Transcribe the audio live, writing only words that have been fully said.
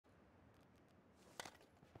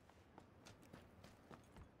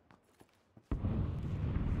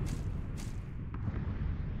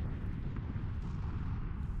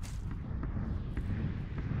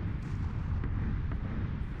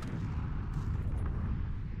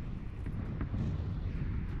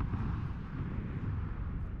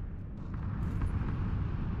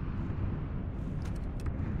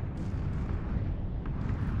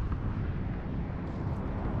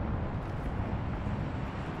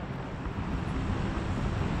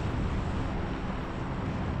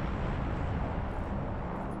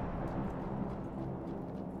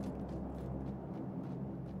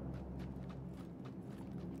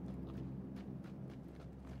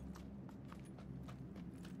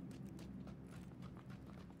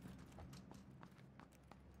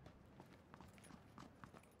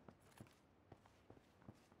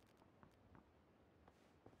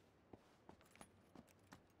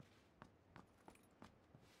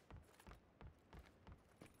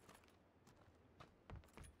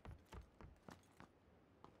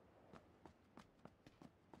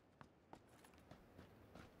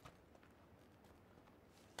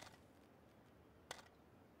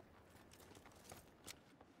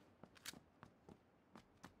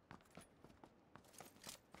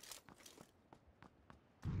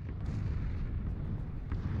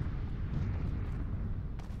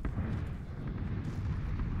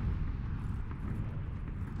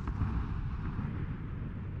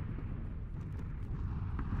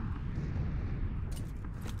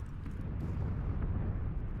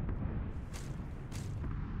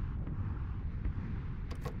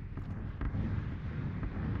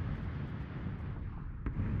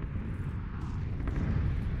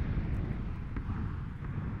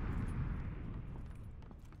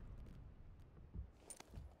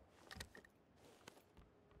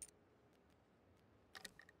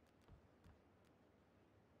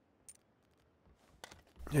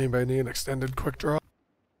Anybody need an extended quick draw?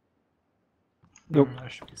 Nope.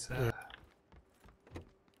 That should be set.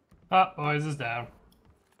 Oh, boys is down.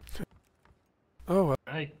 Oh, well.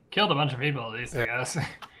 I killed a bunch of people at least, Yeah. I guess.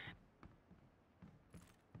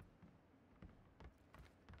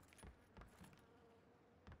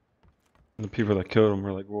 The people that killed him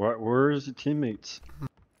were like, "What? Where's your teammates?"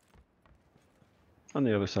 On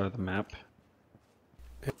the other side of the map.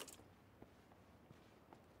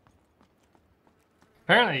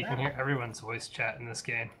 Apparently you can hear everyone's voice chat in this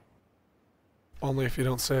game. Only if you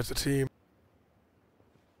don't say it's a team.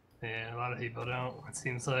 Yeah, a lot of people don't, it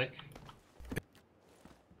seems like.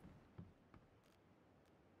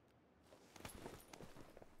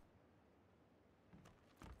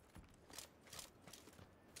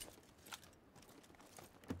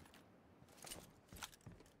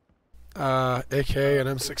 AK and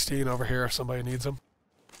M16 over here if somebody needs them.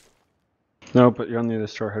 No, but you'll need to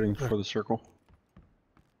start heading for the circle.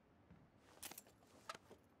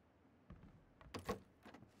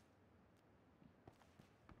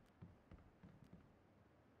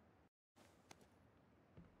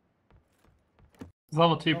 There's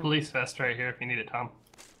level 2 police vest right here if you need it, Tom.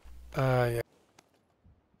 Yeah.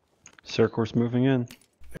 Circle's moving in.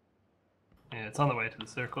 Yeah, it's on the way to the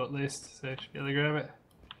circle at least, so you should be able to grab it.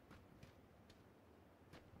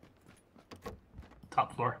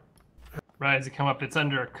 Top floor. Right as you come up, it's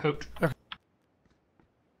under a coat. Okay.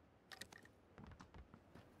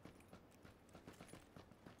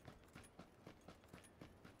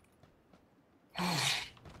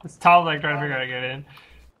 It's Tom like trying to figure out how to get in.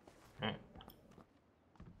 Right.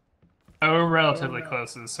 Oh, we're relatively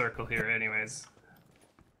close to the circle here anyways.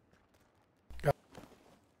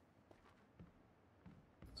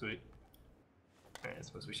 Sweet. Alright, I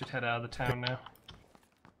suppose we should head out of the town now.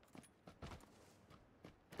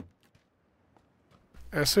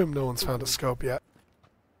 I assume no one's found a scope yet.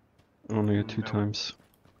 Only hit two No. times.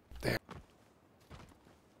 Damn.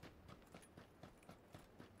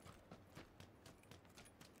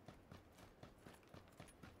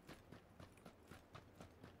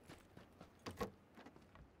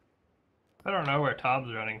 I don't know where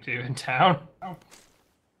Tom's running to in town.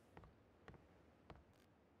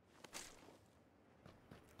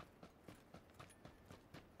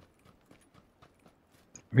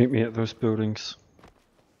 Meet me at those buildings.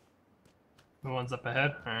 The one's up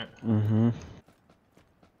ahead? Alright. Mm-hmm.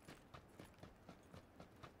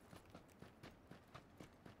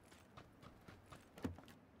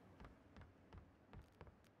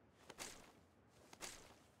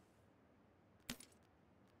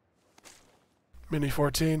 Mini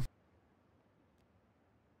 14.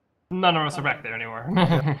 None of us are back there anymore.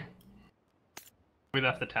 We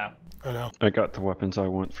left the town. I know. I got the weapons I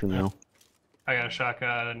want for now. I got a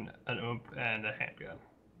shotgun, an oomp, and a handgun.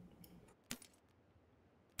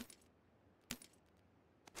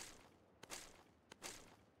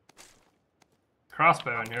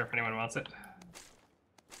 Crossbow in here if anyone wants it.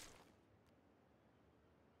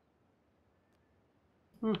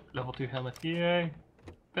 Ooh, level 2 helmet, yay!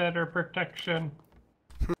 Better protection.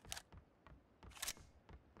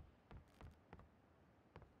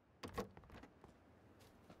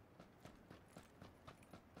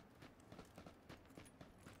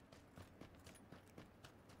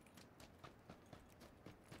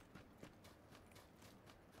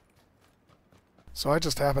 So I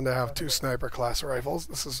just happen to have 2 sniper class rifles.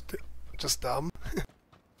 This is just dumb.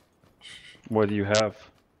 What do you have?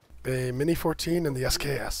 A Mini 14 and the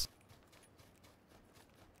SKS.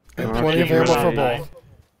 And I'll plenty of give you ammo for an both.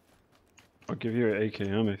 I'll give you an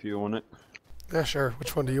AKM if you want it. Yeah, sure.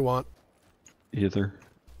 Which one do you want? Either.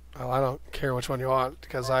 Well, I don't care which one you want,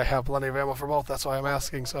 because I have plenty of ammo for both. That's why I'm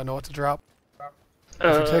asking, so I know what to drop. If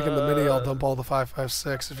you're taking the Mini, I'll dump all the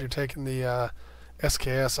 5.56. If you're taking the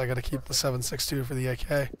SKS, I gotta keep the 7.62 for the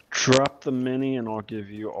AK. Drop the mini and I'll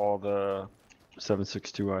give you all the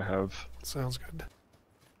 7.62 I have. Sounds good.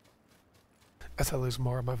 As I lose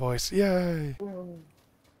more of my voice. Yay!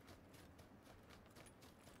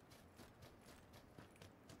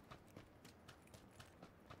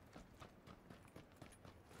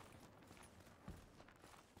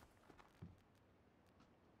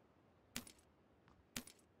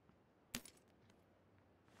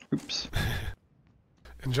 Oops.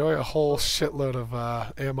 Enjoy a whole shitload of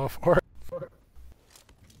ammo for it.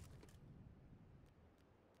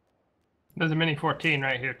 There's a Mini 14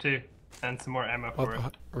 right here too, and some more ammo for it.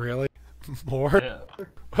 Really? More? Yeah.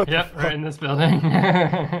 What the Yep, fuck? right in this building.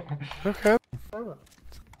 Okay.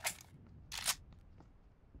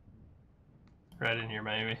 Right in here,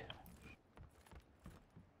 maybe.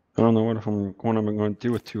 I don't know what I'm going to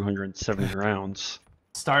do with 270 rounds.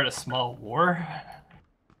 Start a small war.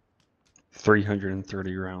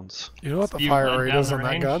 330 rounds. You know what the You fire run rate down is the on that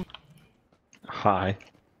range? gun? High.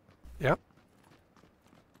 Yep.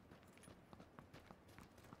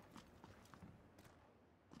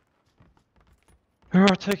 Here,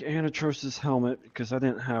 I'll take Anatros's helmet because I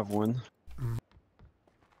didn't have one. Mm.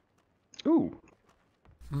 Ooh.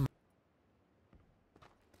 Mm.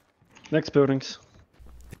 Next buildings.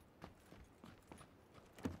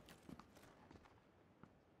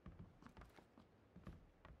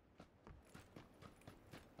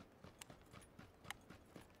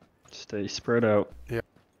 Stay spread out. Yep.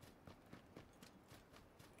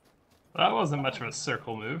 That wasn't much of a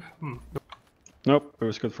circle move. Nope, it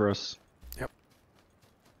was good for us. Yep.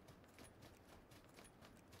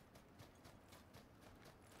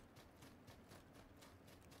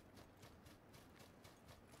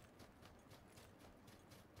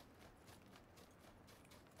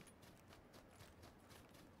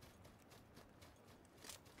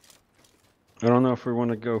 I don't know if we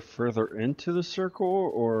want to go further into the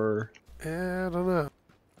circle or... I don't know.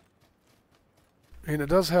 I mean, it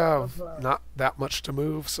does have not that much to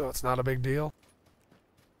move, so it's not a big deal.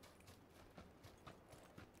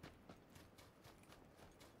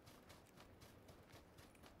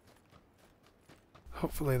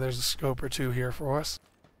 Hopefully there's a scope or two here for us.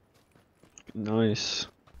 Nice.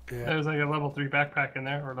 Yeah. There's like a level 3 backpack in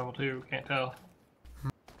there, or level 2, can't tell.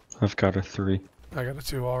 I've got a 3. I got a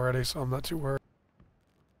 2 already, so I'm not too worried.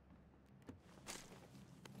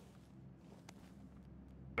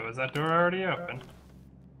 Was that door already open?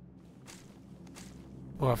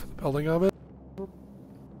 Well, for the building I'm in?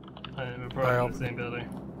 We're probably in the same building.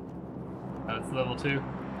 That's level 2.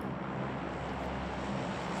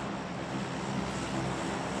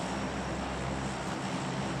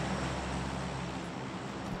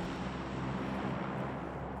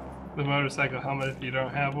 The motorcycle helmet if you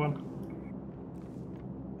don't have one.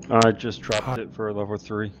 I just dropped it for a level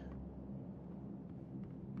 3.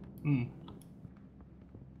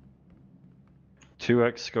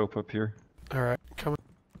 2x scope up here. Alright, coming.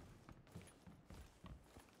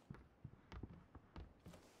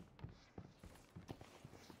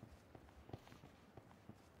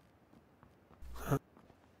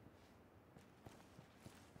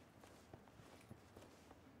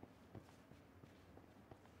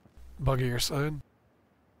 Buggy your sign.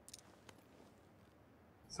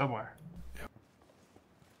 Somewhere. Yep.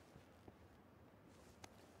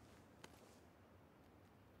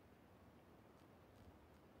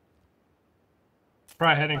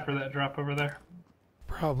 Probably heading for that drop over there.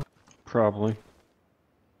 Probably. Probably.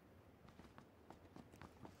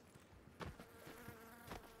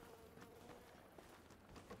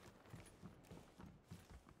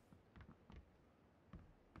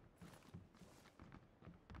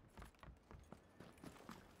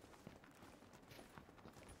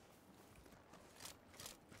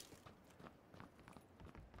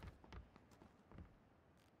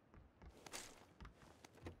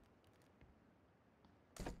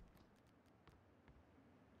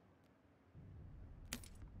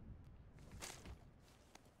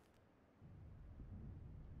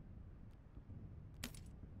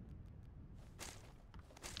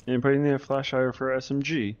 Anybody need a flash IO for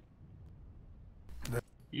SMG?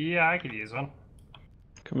 Yeah, I could use one.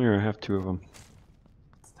 Come here, I have 2 of them.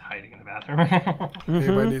 It's hiding in the bathroom.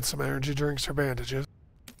 Anybody need some energy drinks or bandages?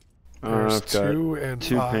 There's I've got 2 and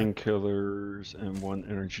 2 5. painkillers and 1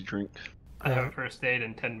 energy drink. I have a first aid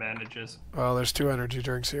and 10 bandages. Well, there's 2 energy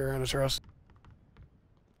drinks here and a trust.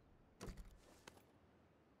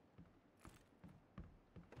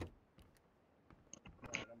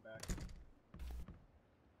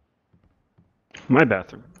 My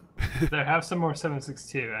bathroom. There have some more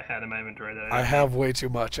 7.62 I had in my inventory that I have way too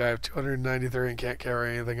much. I have 293 and can't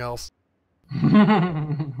carry anything else.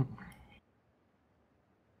 I'm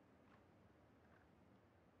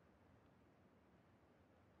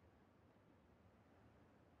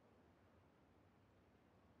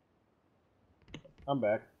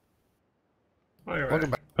back. Welcome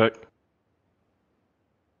back. Back.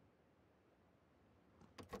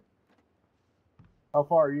 How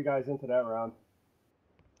far are you guys into that round?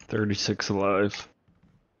 36 alive.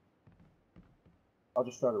 I'll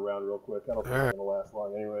just start a round real quick. I don't think it's gonna last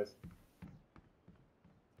long anyways.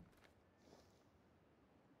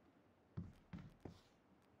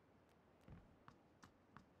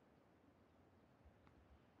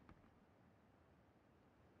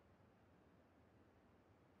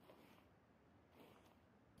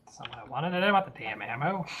 That's not what I wanted to know about the damn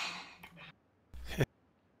ammo.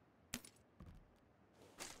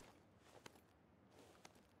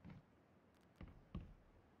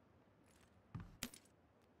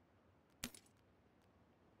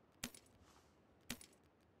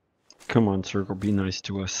 Come on, Circle, be nice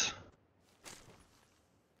to us.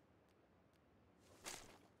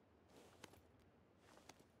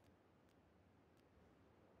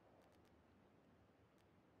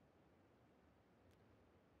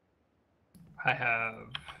 I have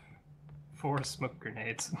 4 smoke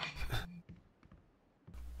grenades.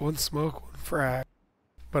 1 smoke, 1 frag,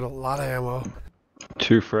 but a lot of ammo.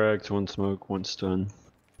 2 frags, 1 smoke, 1 stun.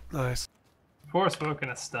 Nice. 4 smoke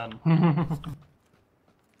and a stun.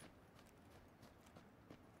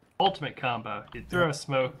 Ultimate combo. You throw a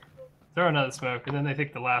smoke, throw another smoke, and then they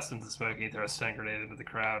think the last one's a smoke, and you throw a stun grenade into the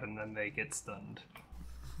crowd, and then they get stunned.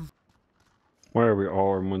 Why are we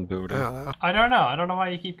all in one building? I don't know. I don't know. I don't know why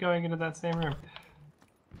you keep going into that same room.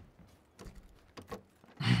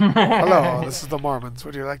 Hello, this is the Mormons.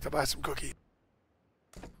 Would you like to buy some cookies?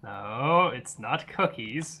 No, it's not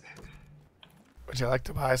cookies. Would you like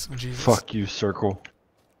to buy some Jesus? Fuck you, Circle.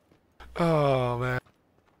 Oh, man.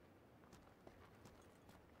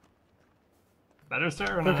 Better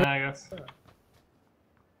serve than I guess.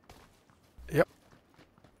 Yep.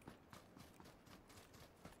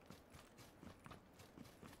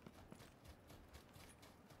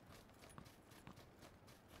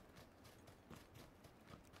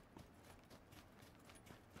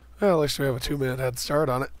 Well, at least we have a 2-minute head start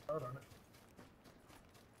on it.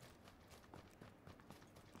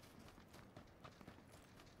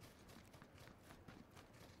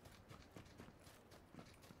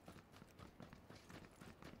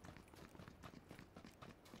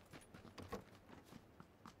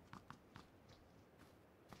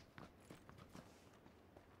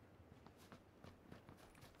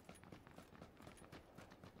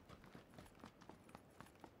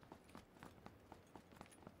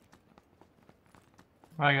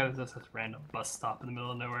 My god, is this a random bus stop in the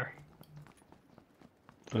middle of nowhere?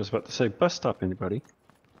 I was about to say, bus stop, anybody?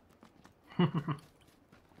 Do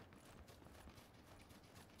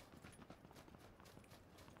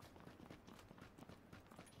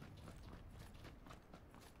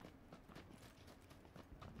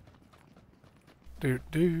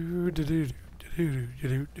do do do do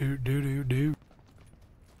do do do do do.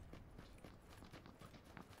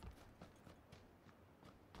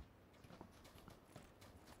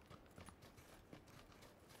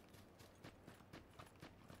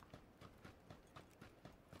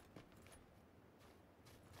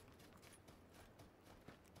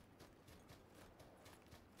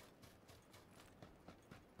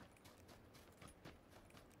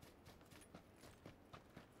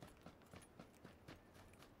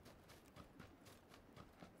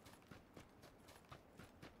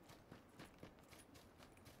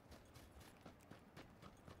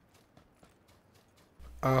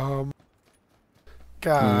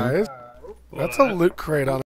 Guys, that's a loot crate on